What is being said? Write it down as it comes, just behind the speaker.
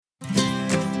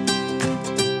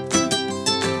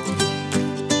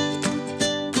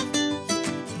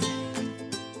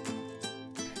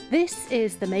This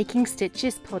is the Making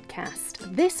Stitches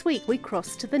podcast. This week we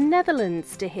cross to the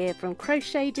Netherlands to hear from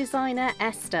crochet designer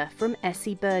Esther from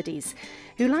Essie Birdies,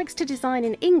 who likes to design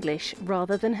in English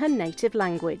rather than her native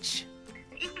language.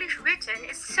 English written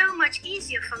is so much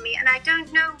easier for me, and I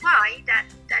don't know why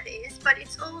that is, but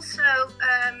it's also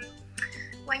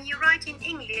when you write in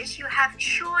English you have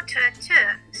shorter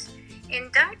terms.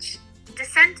 In Dutch the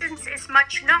sentence is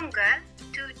much longer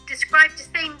to describe the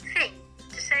same thing,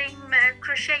 the same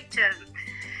crochet term.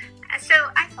 So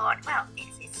I thought, well,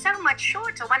 it's so much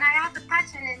shorter. When I have a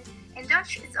pattern in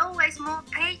Dutch, it's always more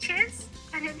pages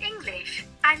than in English.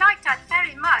 I like that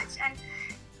very much. And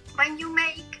when you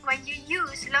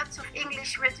use lots of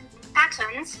English written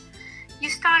patterns, you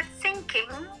start thinking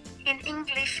in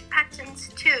English patterns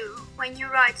too when you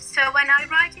write. So when I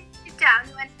write it down,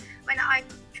 when I'm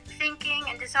thinking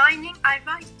and designing, I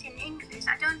write it in English.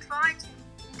 I don't write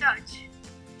in Dutch.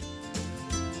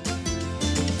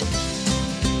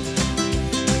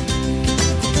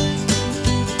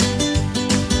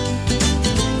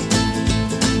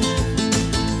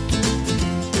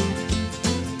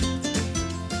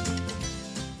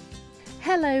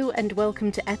 Hello and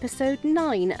welcome to episode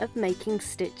 9 of Making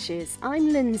Stitches. I'm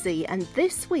Lindsay, and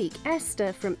this week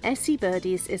Esther from Essie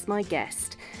Birdies is my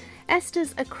guest.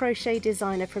 Esther's a crochet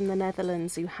designer from the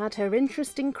Netherlands who had her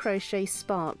interest in crochet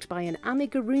sparked by an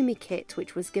amigurumi kit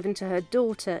which was given to her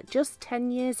daughter just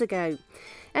 10 years ago.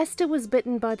 Esther was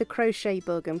bitten by the crochet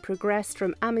bug and progressed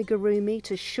from amigurumi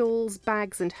to shawls,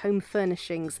 bags and home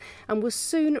furnishings, and was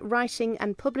soon writing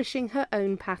and publishing her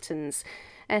own patterns.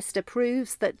 Esther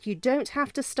proves that you don't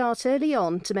have to start early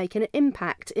on to make an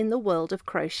impact in the world of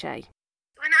crochet.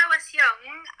 When I was young,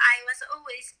 I was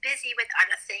always busy with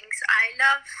other things. I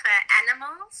love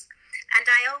animals, and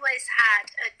I always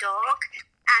had a dog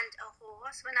and a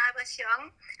horse when I was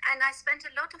young, and I spent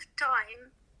a lot of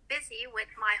time busy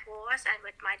with my horse and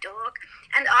with my dog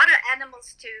and other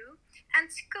animals too,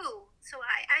 and school. So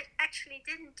I actually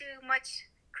didn't do much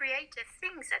creative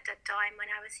things at that time when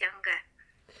I was younger.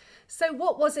 So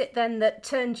what was it then that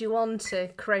turned you on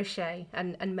to crochet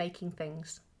and making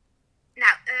things?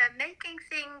 Now, making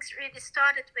things really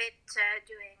started with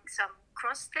doing some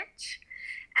cross stitch,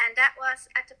 and that was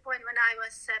at the point when I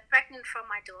was pregnant for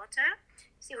my daughter,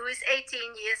 who is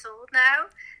 18 years old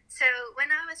now. So when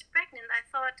I was pregnant, I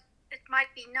thought it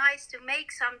might be nice to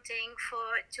make something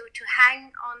to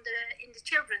hang in the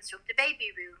children's room, the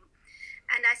baby room.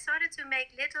 And I started to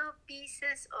make little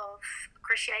pieces of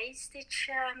crochet stitch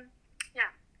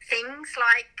things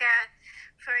like,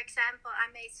 for example,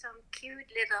 I made some cute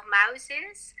little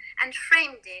mouses and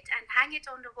framed it and hang it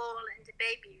on the wall in the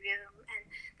baby room. And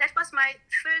that was my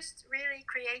first really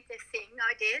creative thing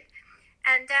I did.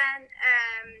 And then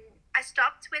I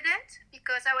stopped with it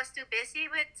because I was too busy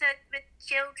with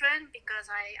children,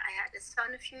 because I had a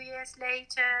son a few years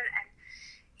later, and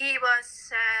he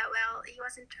was,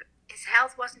 his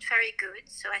health wasn't very good,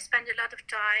 so I spent a lot of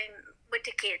time with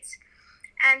the kids.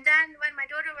 And then when my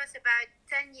daughter was about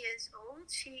 10 years old,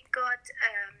 she got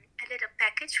a little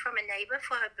package from a neighbor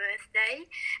for her birthday,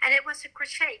 and it was a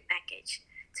crochet package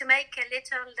to make a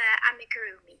little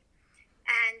amigurumi.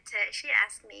 And she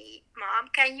asked me,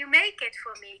 "Mom, can you make it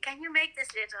for me? Can you make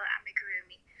this little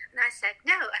amigurumi?" And I said,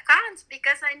 "No, I can't,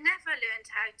 because I never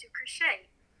learned how to crochet."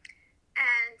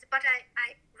 But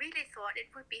I really thought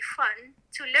it would be fun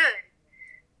to learn.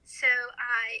 So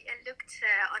I looked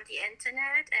on the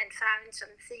internet and found some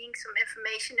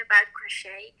information about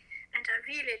crochet, and I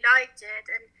really liked it.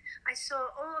 And I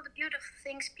saw all the beautiful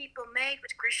things people made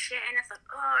with crochet, and I thought,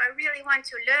 oh, I really want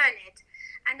to learn it.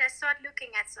 And I started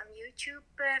looking at some YouTube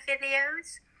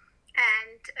videos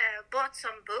and bought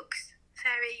some books,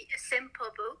 very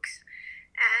simple books,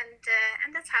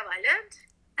 and that's how I learned.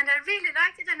 And I really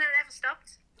liked it, and I never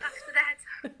stopped after that.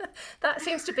 That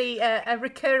seems to be a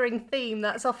recurring theme.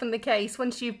 That's often the case.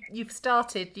 Once you've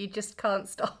started, you just can't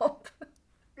stop.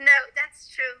 No,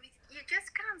 that's true. You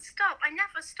just can't stop. I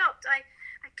never stopped. I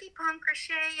keep on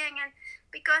crocheting, and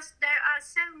because there are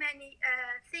so many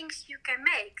things you can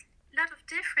make, a lot of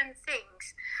different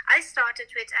things. I started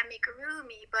with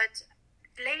amigurumi, but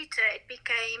later it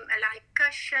became like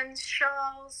cushions,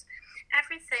 shawls,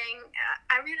 everything.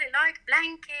 I really like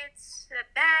blankets,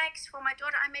 bags for my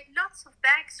daughter. I made lots of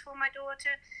bags for my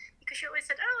daughter because she always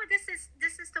said, "Oh, this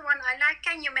is the one I like.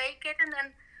 Can you make it?" And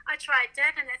then I tried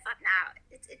that, and I thought, now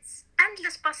it's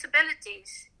endless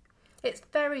possibilities. It's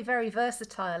very, very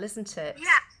versatile, isn't it?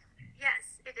 Yeah.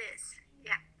 Yes, it is.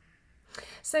 Yeah.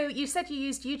 So you said you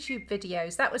used YouTube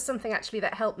videos. That was something actually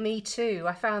that helped me too.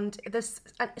 I found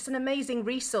it's an amazing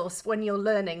resource when you're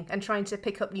learning and trying to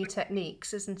pick up new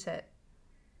techniques, isn't it?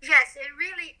 Yes, it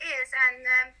really is.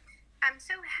 And I'm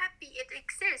so happy it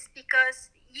exists, because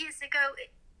years ago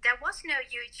there was no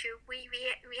YouTube. We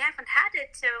haven't had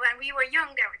it. So when we were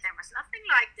young, there was nothing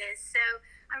like this. So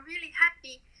I'm really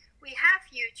happy we have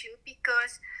YouTube,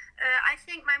 because I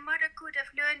think my mother could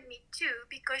have learned me too,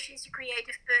 because she's a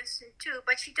creative person too,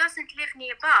 but she doesn't live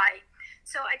nearby.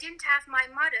 So I didn't have my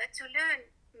mother to learn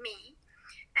me,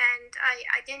 and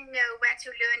I didn't know where to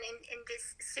learn in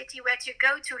this city, where to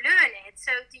go to learn it.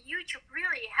 So the YouTube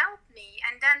really helped me,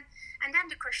 and then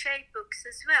the crochet books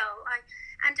as well.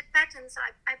 And the patterns,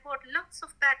 I bought lots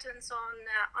of patterns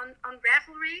on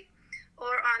Ravelry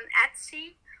or on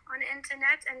Etsy on the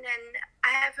internet, and then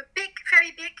I have a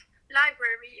very big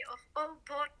library of all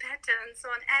bought patterns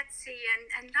on Etsy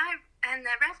and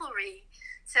Ravelry.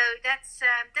 So that's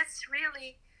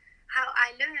really how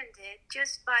I learned it,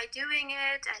 just by doing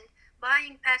it and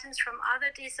buying patterns from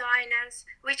other designers,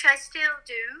 which I still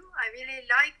do. I really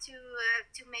like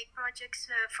to make projects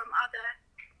from other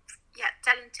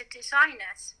talented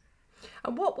designers.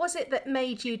 And what was it that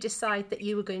made you decide that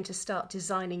you were going to start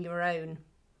designing your own?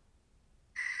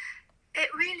 It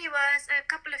really was a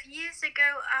couple of years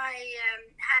ago. I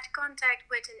had contact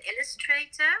with an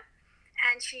illustrator,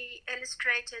 and she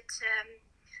illustrated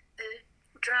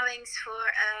drawings for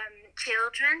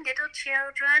children, little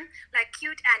children, like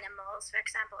cute animals, for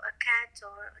example, a cat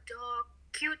or a dog,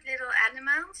 cute little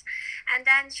animals. And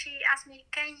then she asked me,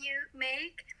 can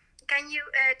you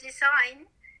design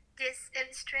this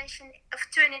illustration,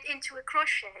 turn it into a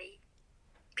crochet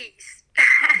piece?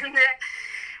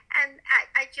 and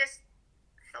I just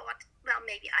thought, well,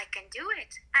 maybe I can do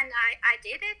it. And I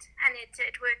did it, and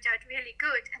it worked out really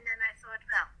good. And then I thought,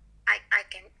 well,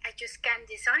 I just can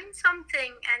design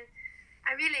something, and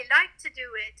I really like to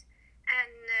do it.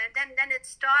 And then it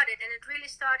started, and it really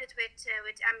started with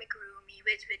amigurumi,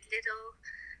 with little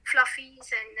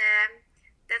fluffies, and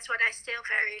that's what I still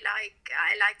very like.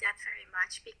 I like that very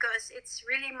much, because it's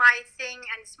really my thing,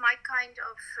 and it's my kind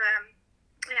of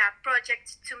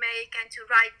project to make and to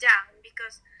write down,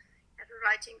 because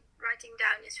writing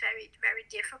down is very, very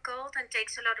difficult and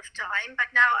takes a lot of time.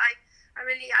 But now I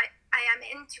am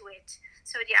into it.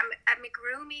 So the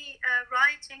amigurumi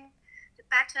writing, the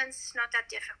patterns, is not that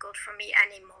difficult for me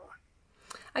anymore.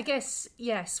 I guess,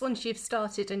 yes, once you've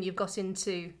started and you've got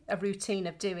into a routine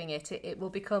of doing it, it will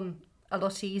become a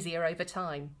lot easier over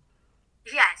time.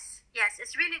 Yes,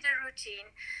 it's really the routine.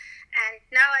 And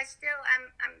now I'm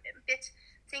a bit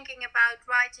thinking about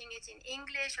writing it in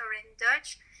English or in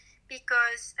Dutch,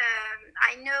 because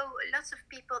I know lots of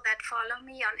people that follow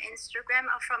me on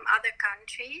Instagram are from other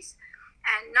countries,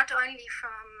 and not only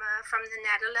from the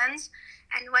Netherlands.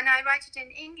 And when I write it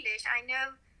in English, I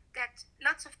know that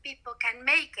lots of people can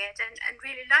make it and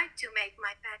really like to make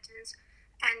my patterns.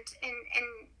 And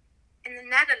in the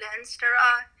Netherlands, there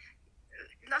are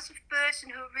lots of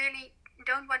persons who really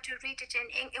don't want to read it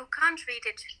who can't read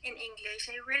it in English,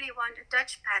 and who really want a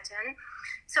Dutch pattern.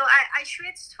 So I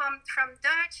switched from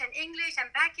Dutch and English and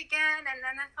back again, and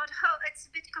then I thought, oh, it's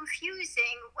a bit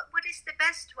confusing. What is the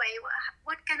best way?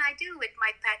 What can I do with my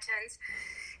patterns?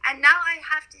 And now I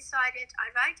have decided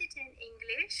I write it in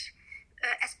English,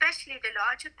 especially the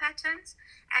larger patterns.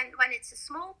 And when it's a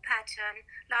small pattern,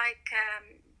 like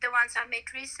the ones I made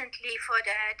recently for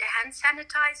the hand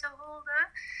sanitizer holder,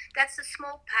 that's a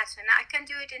small pattern. I can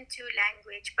do it in 2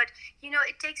 languages, but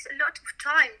it takes a lot of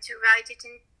time to write it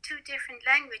in 2 different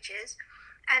languages.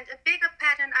 And a bigger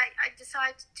pattern, I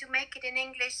decided to make it in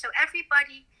English, so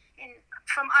everybody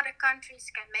from other countries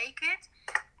can make it.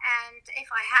 And if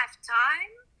I have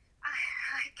time,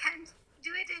 I can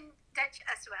do it in Dutch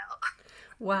as well.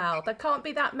 Wow, there can't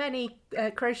be that many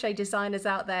crochet designers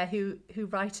out there who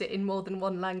write it in more than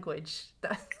 1 language.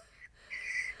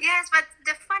 Yes, but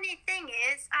the funny thing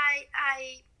is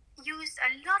I used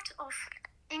a lot of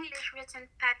English written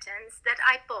patterns that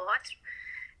I bought,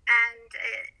 and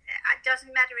it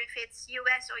doesn't matter if it's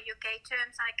US or UK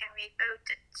terms, I can read both,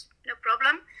 it's no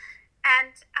problem.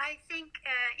 And I think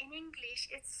in English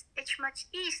it's much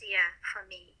easier for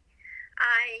me.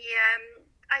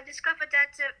 I discovered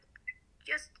that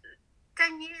just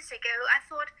 10 years ago. I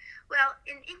thought, well,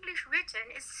 in English written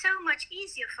is so much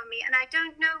easier for me, and I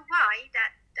don't know why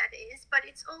that is, but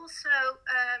it's also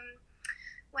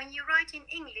when you write in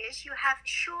English, you have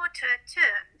shorter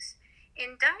terms.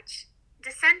 In Dutch,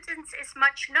 the sentence is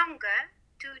much longer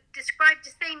to describe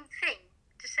the same thing,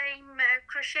 the same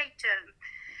crochet term.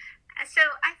 And so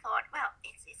I thought, well,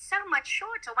 it's so much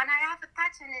shorter. When I have a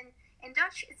pattern in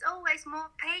Dutch, it's always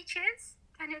more pages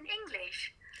than in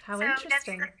English. How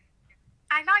interesting.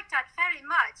 I like that very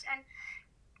much. And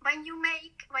when you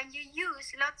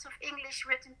use lots of English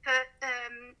written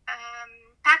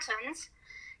patterns,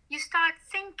 you start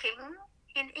thinking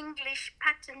in English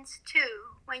patterns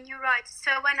too when you write.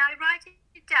 So when I write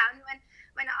it down,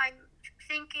 when I'm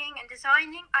thinking and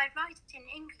designing, I write it in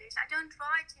English. I don't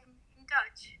write in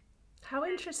Dutch. How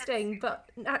interesting, but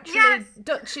actually Yes.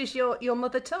 Dutch is your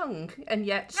mother tongue, and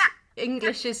yet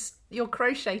English is your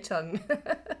crochet tongue.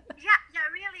 Yeah,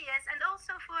 really is. And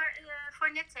also for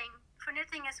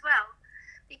knitting as well.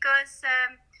 Because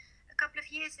a couple of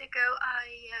years ago, I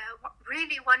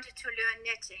really wanted to learn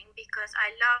knitting because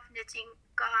I love knitting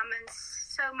garments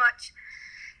so much.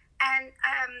 And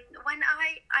when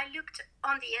I looked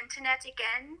on the internet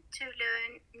again to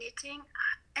learn knitting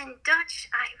in Dutch,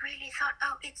 I really thought,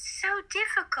 oh, it's so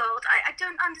difficult. I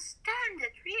don't understand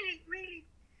it. Really, really,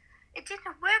 it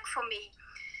didn't work for me.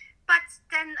 But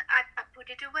then I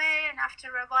put it away, and after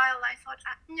a while I thought,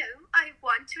 no, I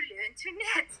want to learn to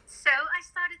knit. So I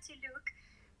started to look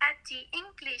at the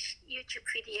English YouTube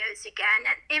videos again,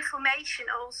 and information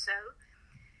also.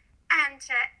 And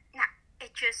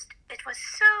it was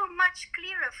so much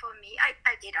clearer for me.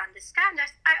 I did understand.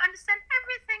 I understand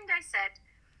everything they said.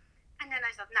 And then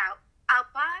I thought, now I'll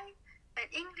buy an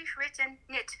English written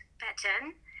knit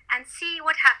pattern and see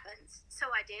what happens. So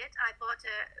I did. I bought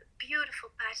a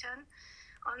beautiful pattern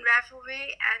on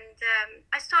Ravelry, and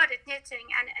I started knitting,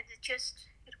 and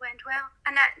it went well.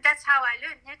 And that's how I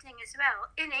learned knitting as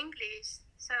well, in English.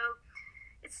 So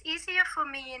it's easier for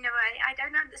me in a way. I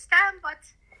don't understand, but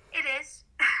it is.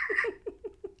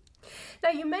 Now,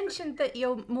 you mentioned that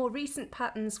your more recent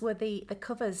patterns were the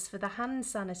covers for the hand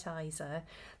sanitizer.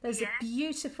 Those are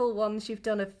beautiful ones you've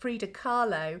done of Frida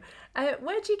Kahlo.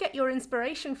 Where do you get your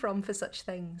inspiration from for such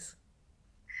things?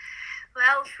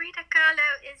 Well, Frida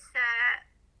Kahlo is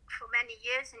for many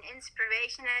years an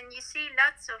inspiration, and you see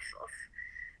lots of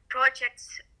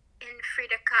projects in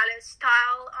Frida Kahlo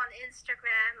style on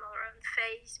Instagram or on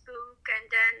Facebook. And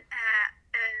then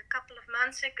a couple of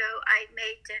months ago I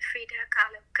made the Frida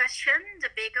Kahlo cushion,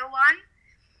 the bigger one,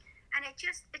 and it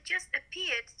just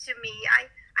appeared to me.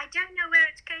 I don't know where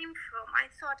it came from.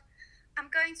 I thought, I'm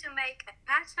going to make a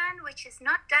pattern which is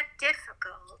not that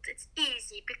difficult. It's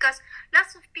easy, because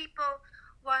lots of people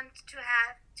want to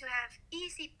have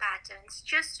easy patterns,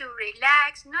 just to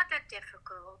relax, not that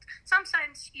difficult.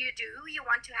 Sometimes you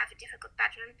want to have a difficult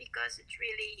pattern because it's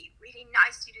really, really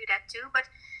nice to do that too. But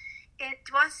it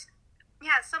was,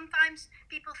 sometimes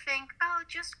people think, oh,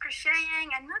 just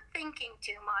crocheting and not thinking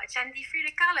too much. And the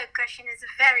Frida Kahlo cushion is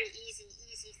a very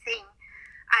easy thing.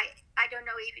 I don't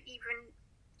know even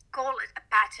call it a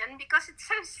pattern because it's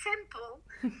so simple.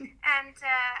 And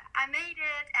I made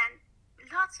it, and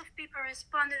lots of people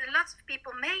responded, and lots of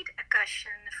people made a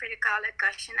cushion, a Frida Kahlo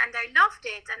cushion, and they loved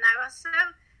it, and I was so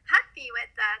happy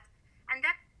with that. And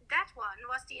that one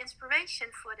was the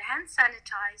inspiration for the hand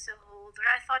sanitizer holder.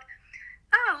 I thought,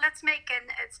 oh, let's make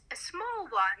a small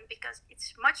one, because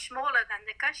it's much smaller than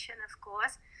the cushion, of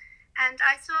course. And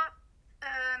I saw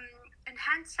and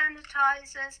hand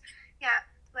sanitizers,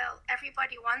 well,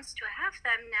 everybody wants to have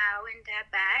them now in their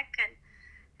bag,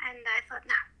 and I thought,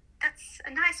 now that's a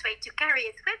nice way to carry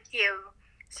it with you.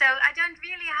 So I don't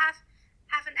really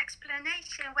have an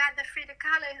explanation where the Frida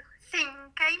Kahlo thing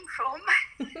came from.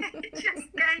 It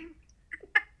just came.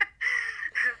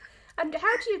 And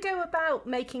how do you go about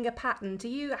making a pattern? Do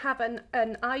you have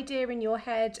an idea in your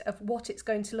head of what it's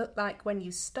going to look like when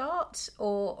you start,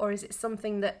 or is it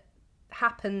something that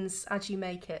happens as you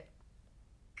make it?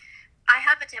 I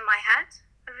have it in my head.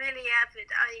 I really have it.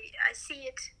 I see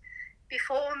it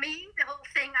before me, the whole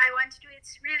thing I want to do.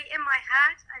 It's really in my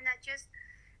head, and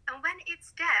when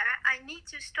it's there, I need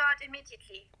to start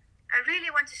immediately. I really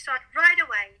want to start right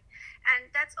away. And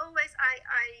that's always,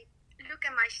 I look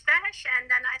at my stash,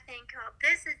 and then I think, oh,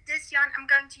 this yarn,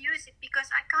 I'm going to use it, because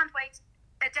I can't wait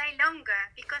a day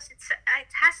longer, because it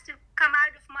has to come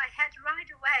out of my head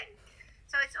right away.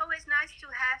 So it's always nice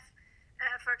to have,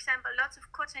 for example, lots of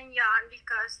cotton yarn,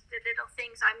 because the little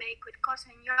things I make with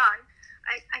cotton yarn,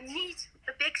 I need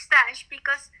a big stash,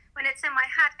 because when it's in my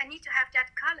head, I need to have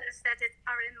that colors that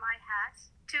are in my head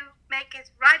to make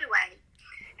it right away.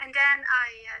 And then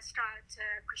I start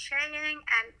crocheting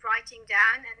and writing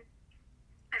down, and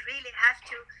I really have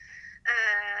to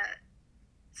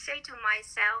say to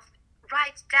myself,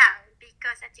 write down,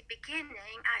 because at the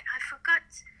beginning I forgot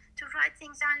to write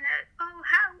things down. Oh,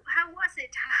 how was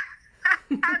it?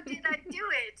 How did I do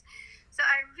it? So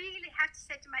I really have to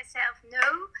say to myself,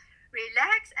 no,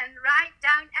 relax and write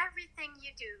down everything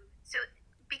you do. So,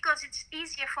 because it's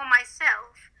easier for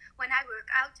myself when I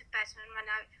work out a pattern, when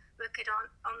I work it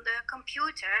on the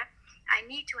computer, I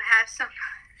need to have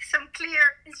some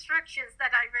clear instructions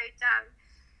that I wrote down.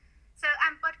 So,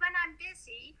 but when I'm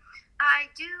busy,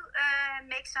 I do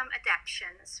make some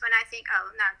adaptations. When I think, oh,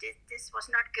 no, this was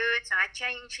not good, so I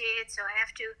change it. So I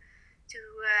have to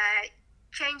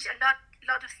change a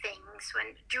lot of things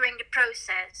during the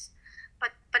process.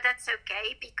 But that's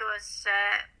okay, because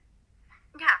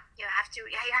you have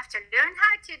to learn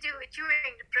how to do it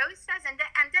during the process, and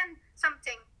then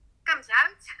something comes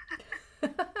out.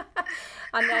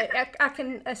 I know, I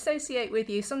can associate with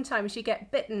you. Sometimes you get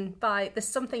bitten by, there's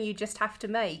something you just have to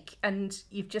make, and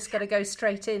you've just got to go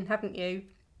straight in, haven't you?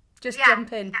 Just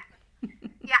jump in.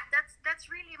 Yeah, that's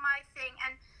really my thing.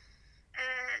 And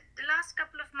the last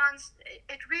couple of months,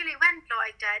 it really went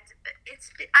like that.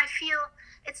 I feel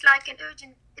it's like an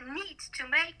urgent need to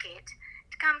make it.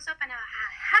 It comes up, and I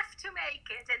have to make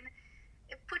it, and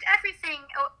put everything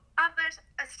others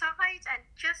aside, and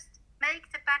just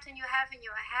make the pattern you have in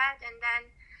your head. And then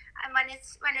when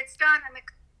it's done, I'm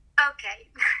like, okay,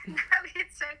 now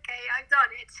it's okay, I've done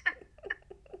it.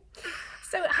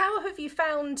 So how have you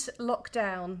found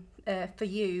lockdown for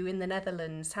you in the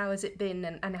Netherlands? How has it been,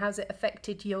 and how's it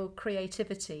affected your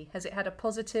creativity? Has it had a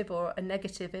positive or a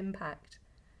negative impact?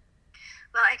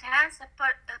 Well, it has a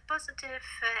positive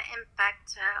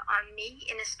impact on me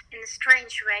in a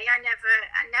strange way. I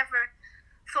never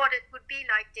thought it would be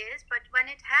like this, but when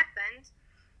it happened,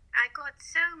 I got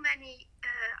so many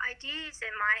ideas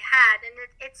in my head, and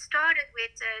it started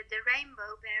with the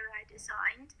rainbow bear I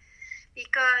designed,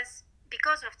 because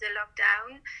of the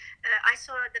lockdown. I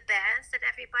saw the bears that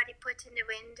everybody put in the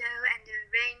window and the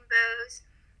rainbows,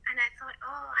 and I thought,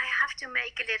 oh, I have to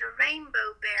make a little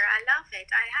rainbow bear. I love it.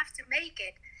 I have to make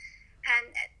it.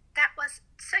 And that was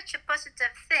such a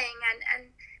positive thing,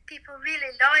 and people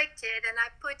really liked it. And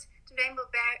I put the rainbow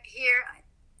bear here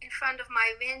in front of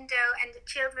my window, and the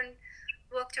children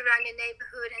walked around the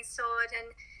neighborhood and saw it and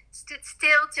stood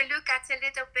still to look at the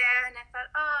little bear. And I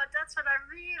thought, oh, that's what I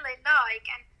really like.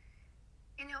 And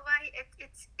in a way,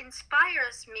 it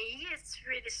inspires me. It's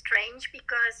really strange,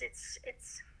 because it's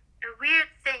a weird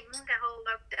thing, the whole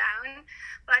lockdown,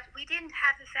 but we didn't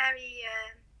have a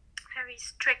very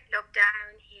strict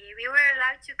lockdown here. We were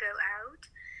allowed to go out,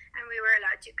 and we were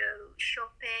allowed to go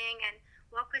shopping and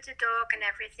walk with the dog and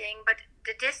everything, but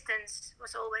the distance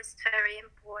was always very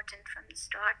important from the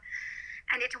start.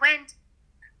 And it went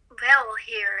well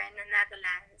here in the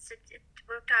Netherlands. It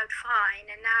worked out fine,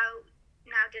 and now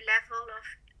the level of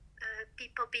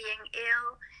people being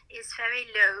ill is very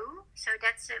low, so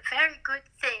that's a very good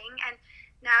thing. And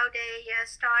now they are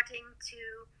starting to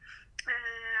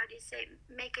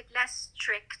make it less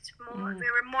strict.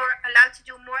 We were more allowed to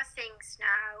do more things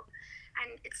now,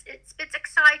 and it's a bit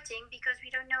exciting, because we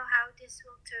don't know how this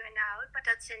will turn out, but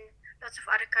that's in lots of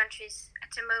other countries at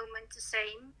the moment the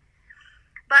same.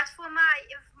 But for my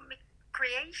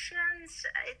creations,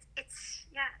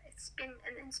 it's been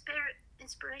an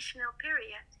inspirational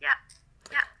period. Yeah.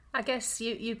 I guess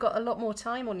you've got a lot more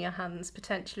time on your hands,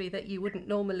 potentially, that you wouldn't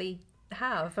normally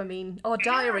have. I mean, our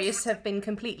diaries have been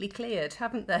completely cleared,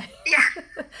 haven't they?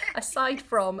 Yeah. Aside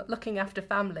from looking after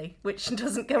family, which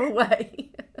doesn't go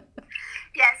away.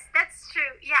 Yes, that's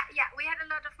true. Yeah, we had a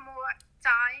lot of more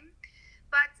time.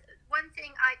 But one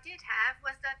thing I did have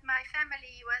was that my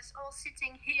family was all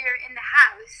sitting here in the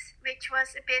house, which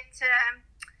was a bit,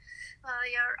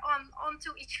 you're on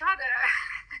to each other,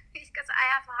 because I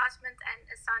have a husband and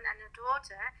a son and a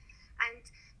daughter. And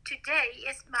today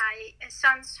is my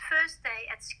son's first day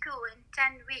at school in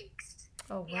 10 weeks.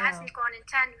 Oh, wow. He hasn't gone in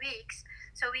 10 weeks.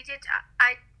 So we did,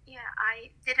 I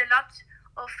did a lot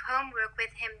of homework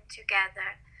with him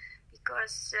together,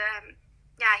 because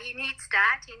he needs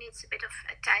that. He needs a bit of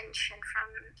attention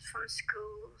from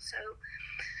school. So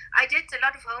I did a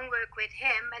lot of homework with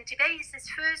him, and today is his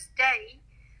first day,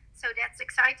 so that's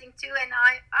exciting too. And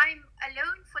I'm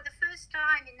alone for the first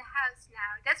time in the house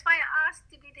now. That's why I asked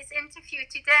to do this interview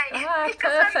today.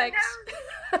 Perfect.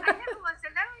 I never was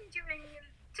alone during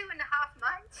 2.5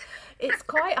 months. It's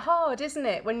quite hard, isn't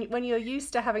it, when you're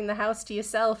used to having the house to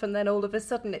yourself, and then all of a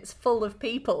sudden it's full of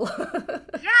people.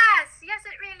 Yes,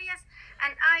 it really is.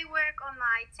 And I work on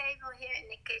my table here in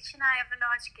the kitchen. I have a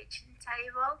large kitchen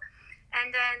table,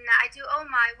 and then I do all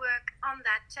my work on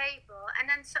that table. And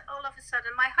then all of a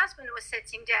sudden my husband was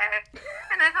sitting there,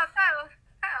 and I thought, oh,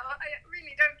 I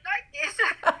really don't like this.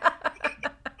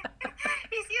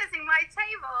 He's using my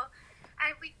table.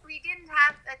 And we didn't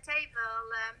have a table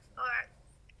or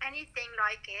anything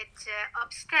like it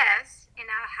upstairs in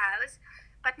our house,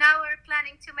 but now we're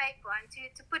planning to make one,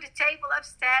 to put a table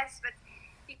upstairs, but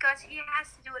because he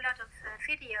has to do a lot of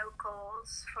video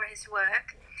calls for his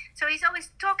work, so he's always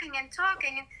talking, and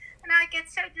I get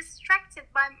so distracted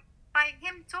by by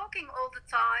him talking all the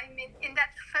time in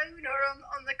that phone or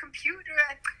on the computer.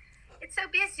 It's so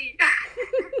busy.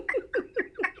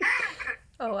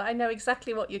 Oh, I know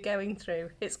exactly what you're going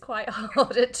through. It's quite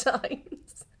hard at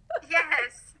times.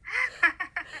 Yes.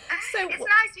 So it's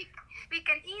nice we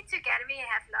can eat together, we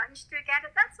have lunch together,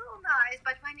 that's all nice.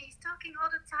 But when he's talking all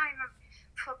the time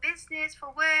for business,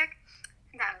 for work,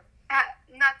 no,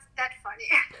 not that funny.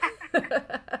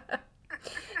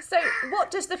 So what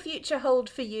does the future hold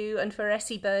for you and for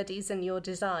Essie Birdies and your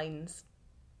designs?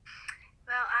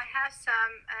 Well, I have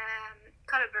some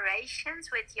collaborations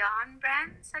with yarn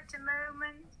brands at the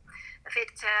moment.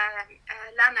 With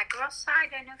Lana Grossa,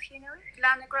 I don't know if you know it.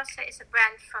 Lana Grossa is a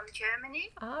brand from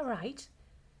Germany. All right.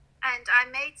 And I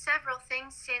made several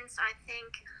things since, I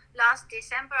think, last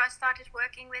December I started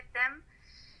working with them.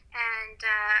 And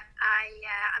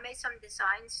I made some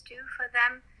designs too for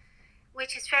them,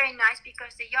 which is very nice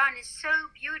because the yarn is so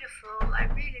beautiful. I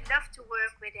really love to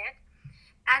work with it.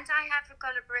 And I have a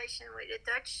collaboration with a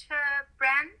Dutch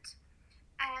brand.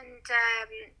 And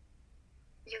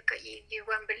you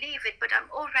won't believe it, but I'm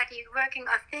already working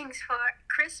on things for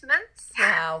Christmas.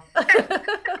 Wow.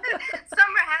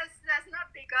 Summer has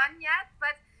not begun yet,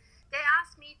 but they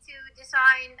asked me to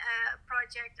design a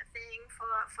project, a thing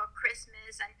for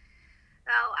Christmas. And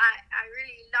well, I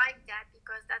really like that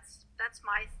because that's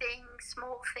my thing,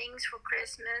 small things for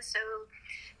Christmas. So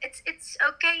it's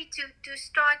okay to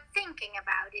start thinking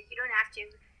about it. You don't have to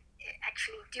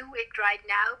actually do it right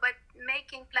now, but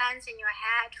making plans in your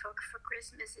head for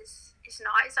Christmas is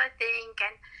nice, I think.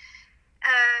 And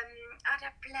other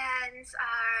plans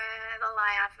are, well,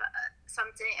 I have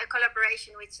a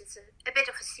collaboration which is a bit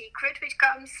of a secret, which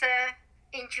comes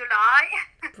in July.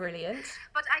 Brilliant.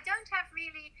 But I don't have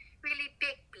really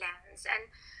big plans, and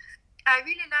I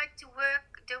really like to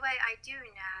work the way I do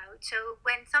now. So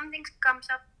when something comes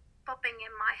up popping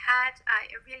in my head,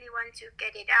 I really want to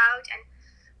get it out and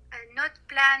not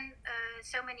plan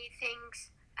so many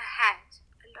things ahead,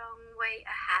 a long way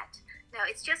ahead. No,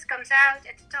 it just comes out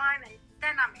at the time and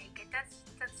then I make it.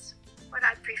 That's what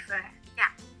I prefer. Yeah.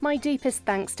 My deepest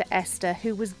thanks to Esther,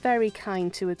 who was very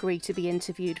kind to agree to be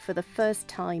interviewed for the first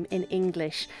time in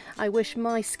English. I wish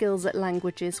my skills at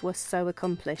languages were so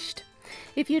accomplished.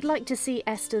 If you'd like to see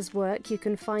Esther's work, you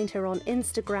can find her on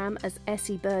Instagram as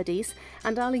Essie Birdies,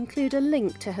 and I'll include a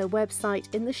link to her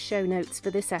website in the show notes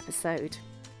for this episode.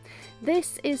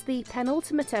 This is the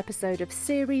penultimate episode of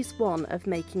Series 1 of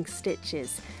Making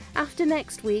Stitches. After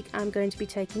next week, I'm going to be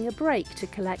taking a break to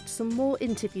collect some more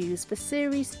interviews for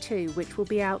Series 2, which will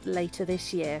be out later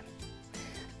this year.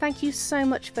 Thank you so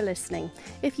much for listening.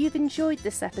 If you've enjoyed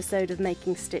this episode of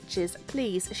Making Stitches,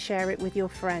 please share it with your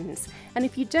friends. And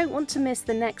if you don't want to miss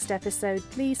the next episode,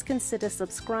 please consider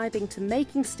subscribing to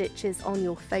Making Stitches on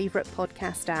your favourite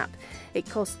podcast app. It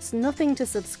costs nothing to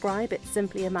subscribe, it's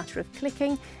simply a matter of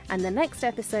clicking, and the next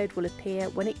episode will appear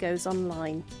when it goes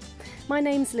online. My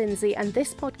name's Lindsay, and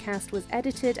this podcast was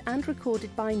edited and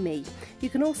recorded by me.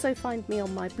 You can also find me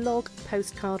on my blog,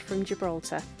 Postcard from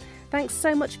Gibraltar. Thanks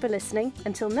so much for listening.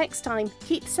 Until next time,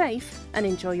 keep safe and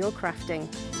enjoy your crafting.